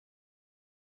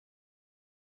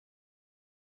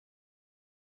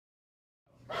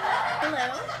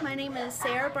Hello, my name is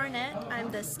Sarah Barnett.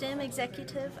 I'm the STEM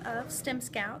executive of STEM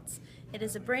Scouts. It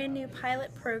is a brand new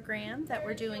pilot program that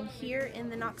we're doing here in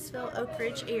the Knoxville Oak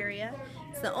Ridge area.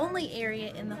 It's the only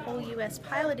area in the whole U.S.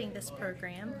 piloting this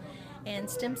program, and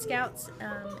STEM Scouts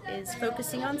is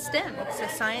focusing on STEM, so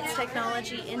science,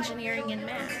 technology, engineering, and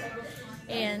math.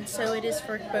 And so it is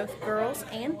for both girls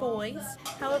and boys.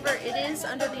 However, it is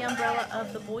under the umbrella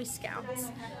of the Boy Scouts.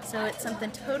 So it's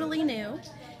something totally new,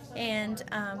 and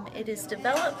it is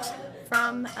developed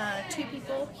from two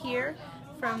people here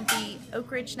from the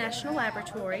Oak Ridge National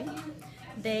Laboratory.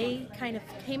 They kind of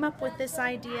came up with this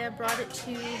idea, brought it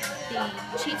to the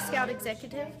Chief Scout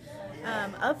Executive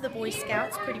of the Boy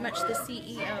Scouts, pretty much the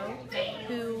CEO,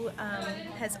 who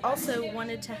has also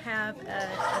wanted to have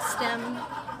a STEM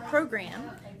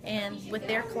program, and with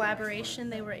their collaboration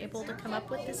they were able to come up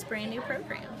with this brand new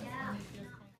program.